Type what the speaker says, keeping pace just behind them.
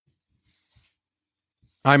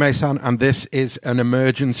I'm Asan, and this is an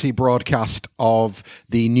emergency broadcast of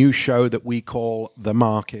the new show that we call The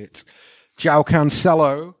Market. João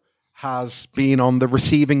Cancelo has been on the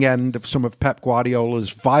receiving end of some of Pep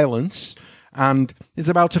Guardiola's violence and is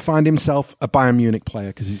about to find himself a Bayern Munich player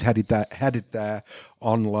because he's headed there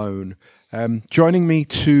on loan. Joining me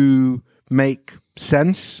to make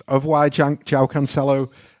sense of why João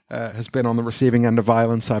Cancelo has been on the receiving end of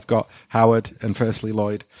violence, I've got Howard and firstly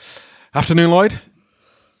Lloyd. Afternoon, Lloyd.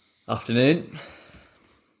 Afternoon.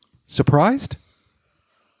 Surprised?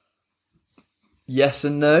 Yes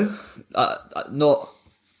and no.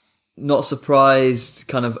 Not surprised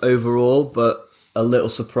kind of overall, but a little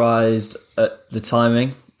surprised at the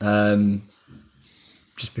timing,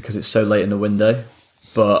 just because it's so late in the window.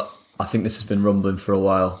 But I think this has been rumbling for a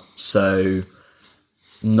while, so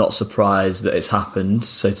not surprised that it's happened,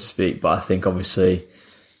 so to speak. But I think obviously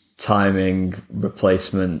timing,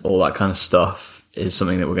 replacement, all that kind of stuff is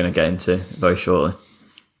something that we're going to get into very shortly.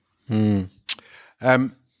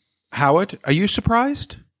 Howard, are you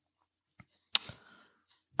surprised?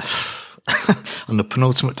 On the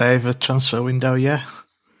penultimate day of a transfer window, yeah.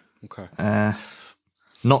 Okay. The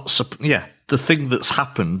thing that's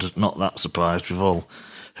happened, not that surprised. We've all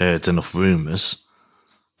heard enough rumours,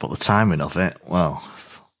 but the timing of it, well,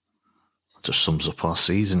 just sums up our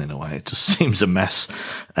season in a way. It just seems a mess.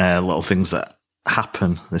 A lot of things that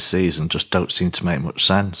happen this season just don't seem to make much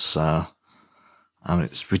sense. So, I mean,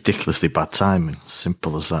 it's ridiculously bad timing.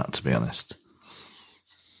 Simple as that, to be honest.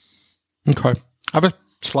 Okay. I have a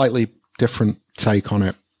slightly different take on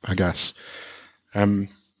it, I guess. I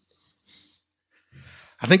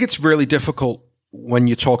think it's really difficult when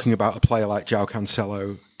you're talking about a player like João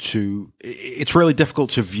Cancelo it's really difficult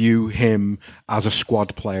to view him as a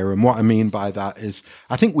squad player. And what I mean by that is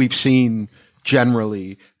I think we've seen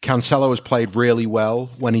generally Cancelo has played really well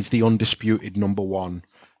when he's the undisputed number one.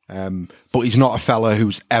 But he's not a fella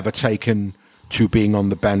who's ever taken to being on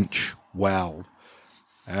the bench well.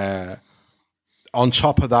 On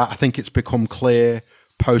top of that, I think it's become clear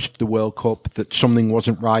post the World Cup that something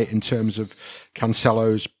wasn't right in terms of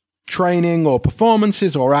Cancelo's training or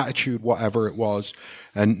performances or attitude, whatever it was.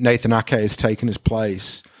 And Nathan Ake has taken his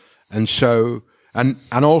place. And so, and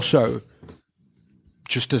also,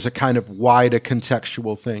 just as a kind of wider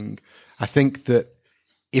contextual thing, I think that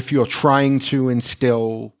if you're trying to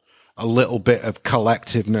instill a little bit of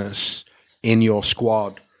collectiveness in your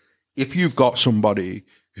squad, if you've got somebody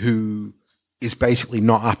who is basically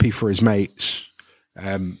not happy for his mates,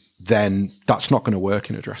 then that's not going to work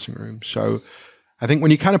in a dressing room. So I think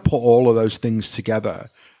when you kind of put all of those things together,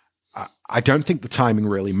 I don't think the timing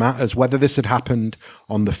really matters. Whether this had happened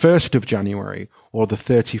on the 1st of January or the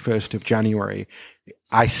 31st of January,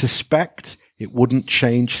 I suspect it wouldn't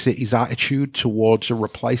change City's attitude towards a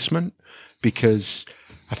replacement, because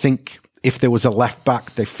I think if there was a left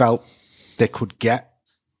back they felt they could get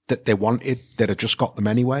that they wanted, they'd have just got them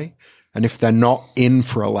anyway. And if they're not in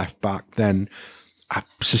for a left back, then I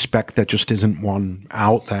suspect there just isn't one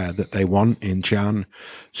out there that they want in Jan.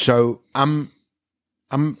 So I'm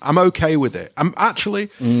okay with it. I'm actually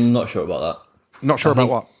not sure about that. Not sure about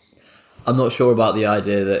what? I'm not sure about the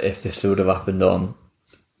idea that if this would have happened on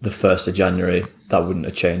the 1st of January, that wouldn't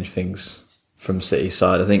have changed things from City's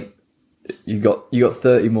side. I think you got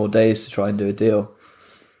 30 more days to try and do a deal.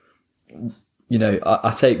 You know,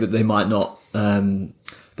 I take that they might not.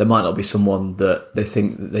 There might not be someone that they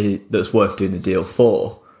think that's worth doing the deal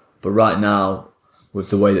for. But right now, with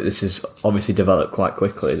the way that this has obviously developed quite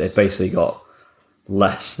quickly, they've basically got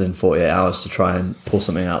less than 48 hours to try and pull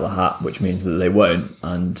something out of the hat, which means that they won't,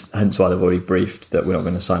 and hence why they've already briefed that we're not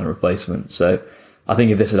going to sign a replacement. So I think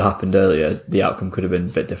if this had happened earlier, the outcome could have been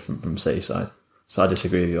a bit different from City's side. So I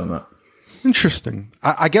disagree with you on that. Interesting.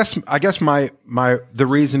 I guess the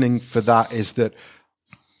reasoning for that is that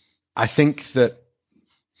I think that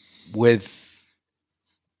with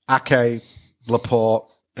Ake, Laporte,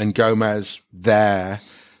 and Gomez there,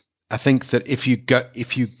 I think that if you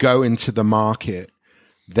go into the market,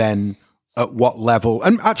 then at what level?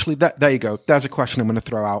 And actually, there you go. There's a question I'm going to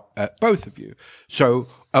throw out at both of you. So,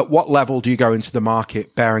 at what level do you go into the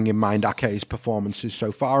market, bearing in mind Ake's performances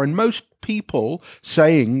so far? And most people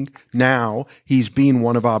saying now he's been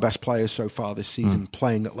one of our best players so far this season,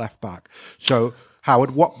 playing at left back. So,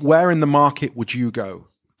 Howard, where in the market would you go?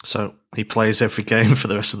 So he plays every game for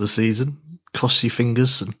the rest of the season. Cross your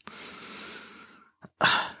fingers, and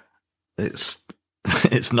it's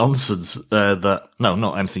nonsense.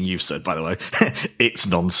 Not anything you've said, by the way. It's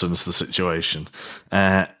nonsense, the situation.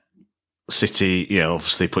 City,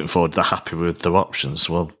 obviously putting forward they're happy with their options.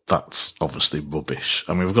 Well, that's obviously rubbish.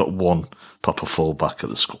 I mean, we've got one proper fullback at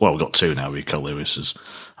the squad. Well, we've got two now. Rico Lewis is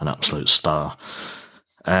an absolute star.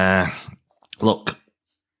 Look,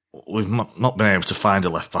 we've not been able to find a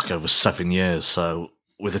left back over 7 years, so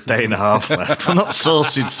with a day and a half left, we're not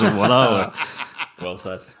sourcing someone, are we? Well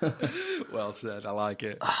said. Well said. I like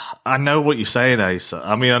it. I know what you're saying, Asa.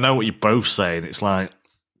 I mean, I know what you're both saying. It's like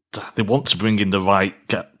they want to bring in the right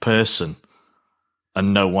person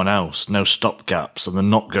and no one else, no stopgaps, and they're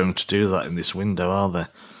not going to do that in this window, are they?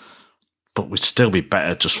 But we'd still be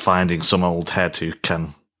better just finding some old head who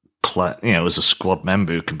can play, as a squad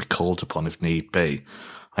member who can be called upon if need be.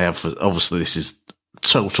 Obviously, this is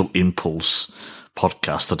total impulse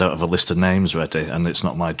podcast. I don't have a list of names ready, and it's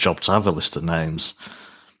not my job to have a list of names.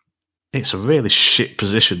 It's a really shit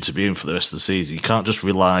position to be in for the rest of the season. You can't just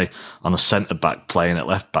rely on a centre-back playing at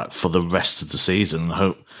left-back for the rest of the season and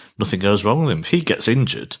hope nothing goes wrong with him. If he gets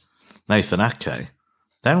injured, Nathan Ake,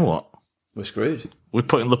 then what? We're screwed. We're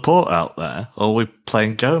putting Laporte out there, or we're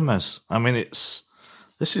playing Gomez. I mean, this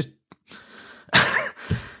is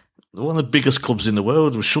one of the biggest clubs in the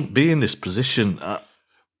world. We shouldn't be in this position. I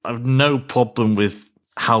have no problem with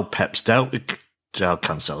how Pep's dealt with João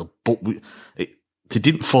Cancelo, but they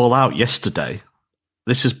didn't fall out yesterday.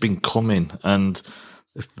 This has been coming, and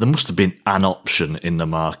there must have been an option in the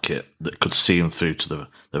market that could see him through to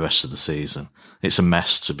the rest of the season. It's a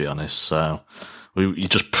mess, to be honest. So you're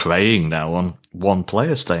just praying now on one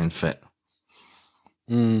player staying fit.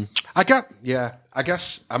 I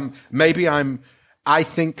guess I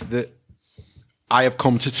think that I have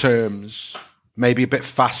come to terms maybe a bit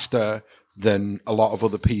faster than a lot of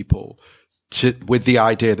other people with the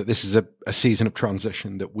idea that this is a season of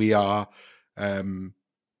transition, that we are,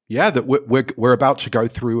 that we're about to go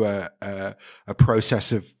through a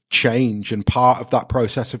process of change, and part of that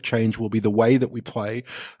process of change will be the way that we play,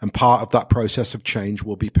 and part of that process of change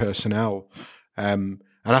will be personnel. And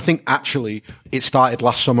I think actually it started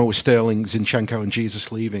last summer with Sterling, Zinchenko, and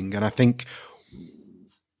Jesus leaving, and I think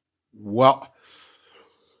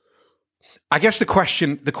I guess the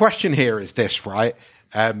question here is this, right?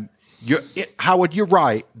 Howard, you're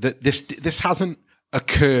right that this hasn't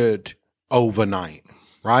occurred overnight,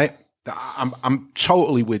 right? I'm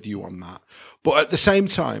totally with you on that. But at the same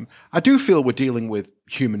time, I do feel we're dealing with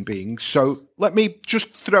human beings. So let me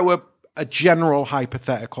just throw a general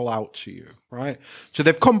hypothetical out to you, right? So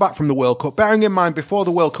they've come back from the World Cup. Bearing in mind, before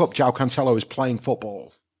the World Cup, João Cancelo is playing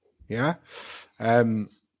football. Yeah?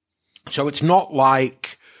 So it's not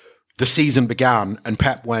like the season began and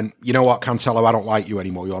Pep went, you know what, Cancelo, I don't like you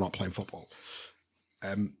anymore. You're not playing football.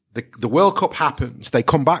 The World Cup happens. They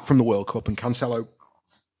come back from the World Cup and Cancelo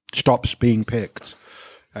stops being picked.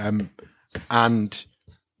 And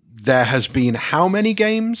there has been how many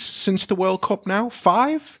games since the World Cup now?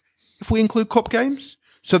 5, if we include cup games.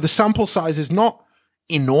 So the sample size is not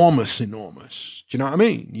enormous. Do you know what I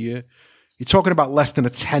mean? You're talking about less than a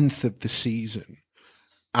tenth of the season.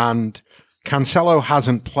 And Cancelo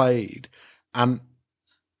hasn't played. And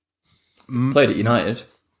played at United.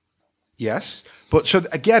 Yes. But so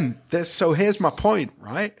again, here's my point,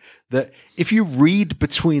 right? That if you read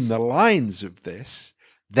between the lines of this,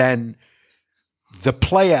 then the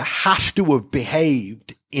player has to have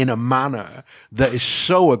behaved in a manner that is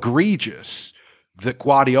so egregious that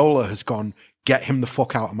Guardiola has gone, get him the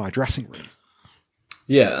fuck out of my dressing room.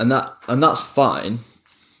 Yeah, and that's fine.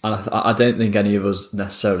 And I don't think any of us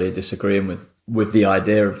necessarily are disagreeing with the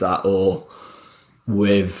idea of that, or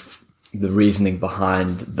with the reasoning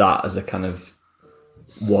behind that as a kind of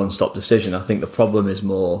one-stop decision. I think the problem is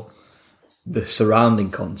more the surrounding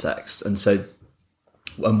context, and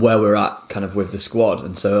where we're at kind of with the squad.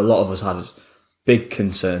 And so a lot of us had big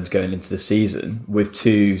concerns going into the season with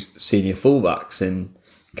 2 senior fullbacks in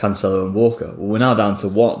Cancelo and Walker. Well, we're now down to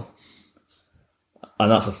 1.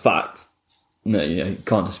 And that's a fact. No, you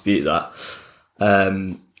can't dispute that.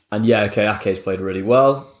 And yeah, okay, Ake's played really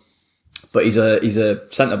well, but he's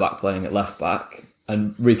a centre-back playing at left-back,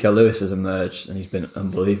 and Rico Lewis has emerged and he's been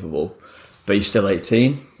unbelievable, but he's still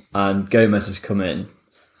 18, and Gomez has come in,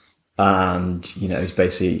 and he's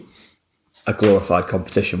basically a glorified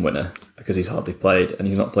competition winner because he's hardly played, and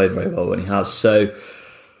he's not played very well when he has. So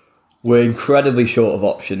we're incredibly short of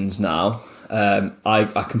options now.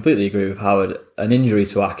 I completely agree with Howard. An injury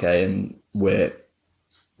to Ake and we're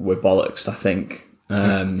bollocksed, I think.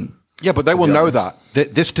 Yeah, but they will know that.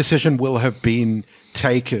 This decision will have been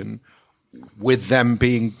taken with them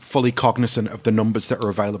being fully cognizant of the numbers that are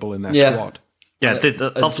available in their squad. Yeah,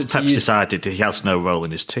 Pep's decided he has no role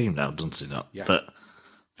in his team now, doesn't he not? Yeah.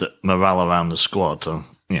 That morale around the squad,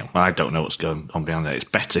 I don't know what's going on behind there. It's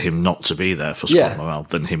better him not to be there for squad morale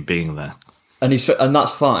than him being there. And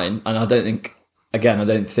that's fine. And I don't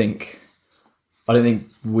think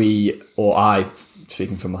we, or I,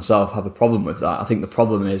 speaking for myself, have a problem with that. I think the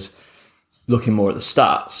problem is looking more at the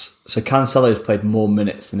stats. So Cancelo's played more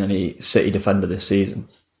minutes than any City defender this season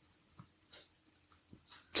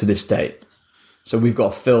to this date. So we've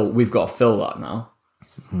got to fill that now,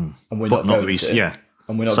 and we're not going to.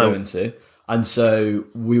 And we're not going to. And so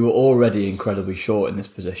we were already incredibly short in this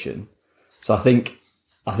position. So I think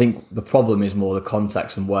the problem is more the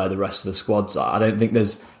context and where the rest of the squads are. I don't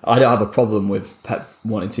have a problem with Pep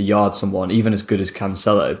wanting to yard someone, even as good as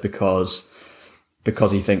Cancelo, because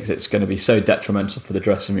he thinks it's going to be so detrimental for the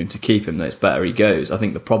dressing room to keep him that it's better he goes. I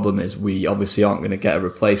think the problem is we obviously aren't going to get a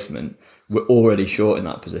replacement. We're already short in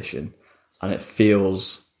that position. And it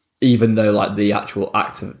feels, even though like the actual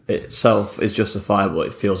act of itself is justifiable,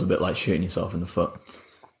 it feels a bit like shooting yourself in the foot.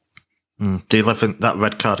 That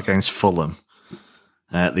red card against Fulham,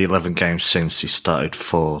 the 11 games since, he started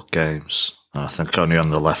 4 games. I think only on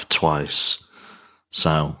the left twice.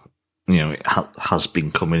 So, it has been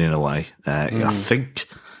coming in a way. I think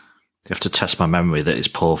you have to test my memory that his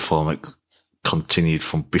poor form continued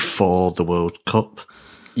from before the World Cup.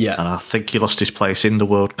 Yeah. And I think he lost his place in the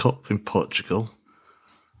World Cup in Portugal.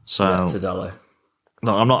 So to Dallo.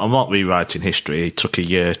 No, I'm not rewriting history. He took a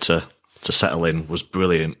year to settle in, was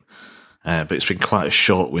brilliant. But it's been quite a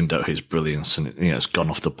short window, his brilliance, and it's gone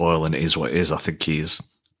off the boil, and it is what it is. I think he's,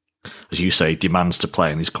 as you say, demands to play,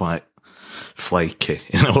 and he's quite flaky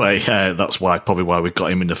in a way. That's probably why we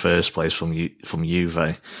got him in the first place from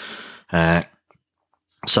Juve.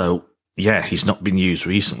 So yeah, he's not been used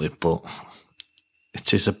recently, but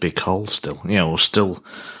it is a big hole still.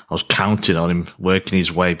 I was counting on him working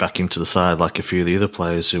his way back into the side like a few of the other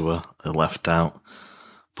players who were left out.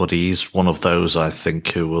 But he's one of those, I think,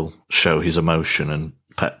 who will show his emotion, and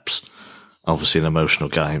Pep's obviously an emotional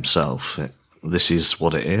guy himself. This is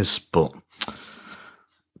what it is, but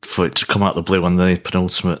for it to come out the blue on the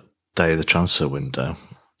penultimate day of the transfer window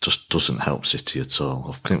just doesn't help City at all.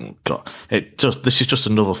 I think this is just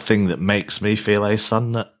another thing that makes me feel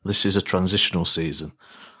sad that this is a transitional season.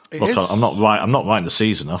 I'm not writing the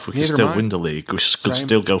season off. We can still win the league. We could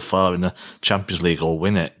still go far in the Champions League or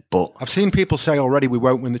win it. But I've seen people say already we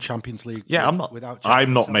won't win the Champions League. Yeah, I'm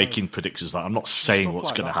not making predictions. I'm not saying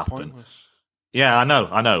what's going to happen. Pointless. Yeah, I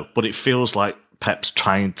know. But it feels like Pep's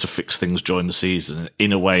trying to fix things during the season. And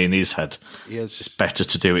in a way, in his head, it's better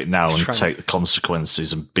to do it now and take the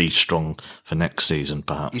consequences and be strong for next season,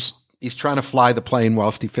 perhaps. He's trying to fly the plane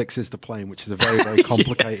whilst he fixes the plane, which is a very, very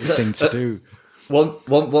complicated thing to do.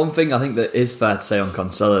 One thing I think that is fair to say on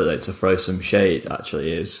Cancelo, though, to throw some shade,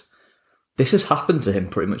 actually, is this has happened to him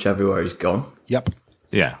pretty much everywhere he's gone. Yep.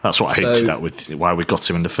 Yeah, that's what I hinted at with why we got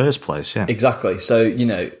him in the first place, yeah. Exactly. So,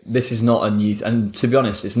 this is not a new... And to be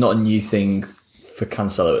honest, it's not a new thing for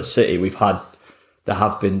Cancelo at City. There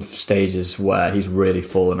have been stages where he's really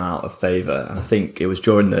fallen out of favour. And I think it was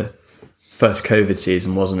during the first COVID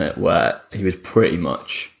season, wasn't it, where he was pretty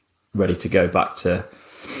much ready to go back to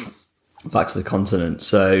the continent.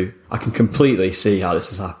 So I can completely see how this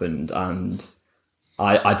has happened, and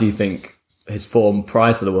I do think his form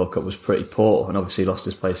prior to the World Cup was pretty poor, and obviously lost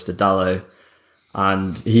his place to Dallo,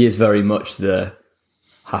 and he is very much the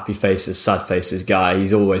happy faces, sad faces guy.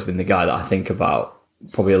 He's always been the guy that I think about,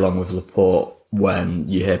 probably along with Laporte, when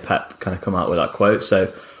you hear Pep kind of come out with that quote.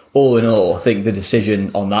 So all in all, I think the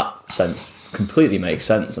decision on that sense completely makes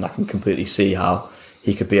sense, and I can completely see how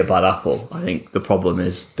he could be a bad apple. I think the problem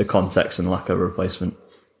is the context and lack of a replacement.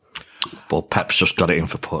 Well, Pep's just got it in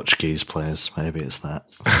for Portuguese players. Maybe it's that.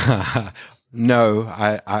 No,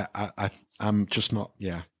 I'm just not.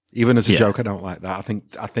 Yeah, even as a joke, I don't like that.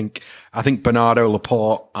 I think Bernardo,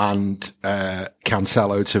 Laporte, and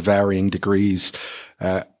Cancelo, to varying degrees,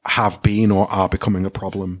 have been or are becoming a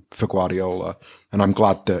problem for Guardiola, and I'm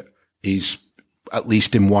glad that he's, at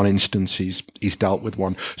least in one instance, he's dealt with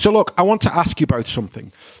one. So look, I want to ask you about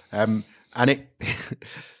something, and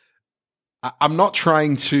I'm not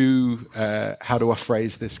trying to, how do I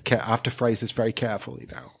phrase this? I have to phrase this very carefully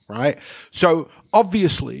now, right? So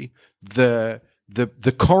obviously the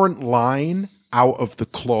current line out of the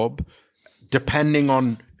club, depending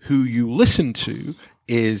on who you listen to,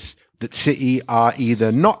 is that City are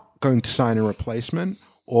either not going to sign a replacement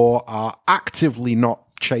or are actively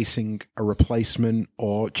not chasing a replacement,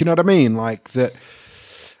 or do you know what I mean? Like that.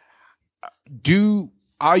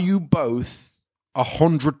 Are you both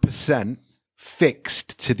 100%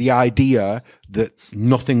 fixed to the idea that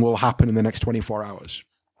nothing will happen in the next 24 hours?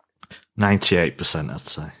 98%, I'd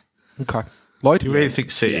say. Okay. Lloyd? Do you really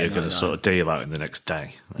think City Yeah, are going to sort of deal out in the next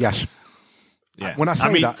day? Yes. Yeah. When I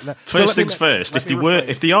say that, so first let me- things first. let If me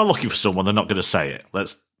rephrase. they are looking for someone, they're not going to say it.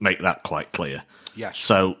 Let's make that quite clear. Yes.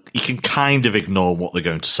 So you can kind of ignore what they're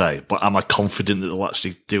going to say. But am I confident that they'll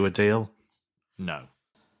actually do a deal? No.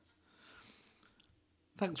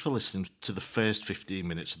 Thanks for listening to the first 15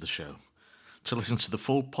 minutes of the show. To listen to the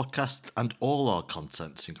full podcast and all our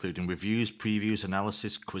contents, including reviews, previews,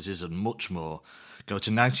 analysis, quizzes, and much more, go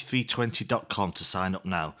to 9320.com to sign up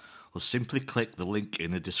now, or simply click the link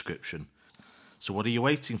in the description. So what are you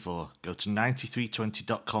waiting for? Go to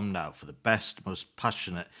 9320.com now for the best, most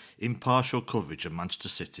passionate, impartial coverage of Manchester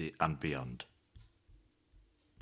City and beyond.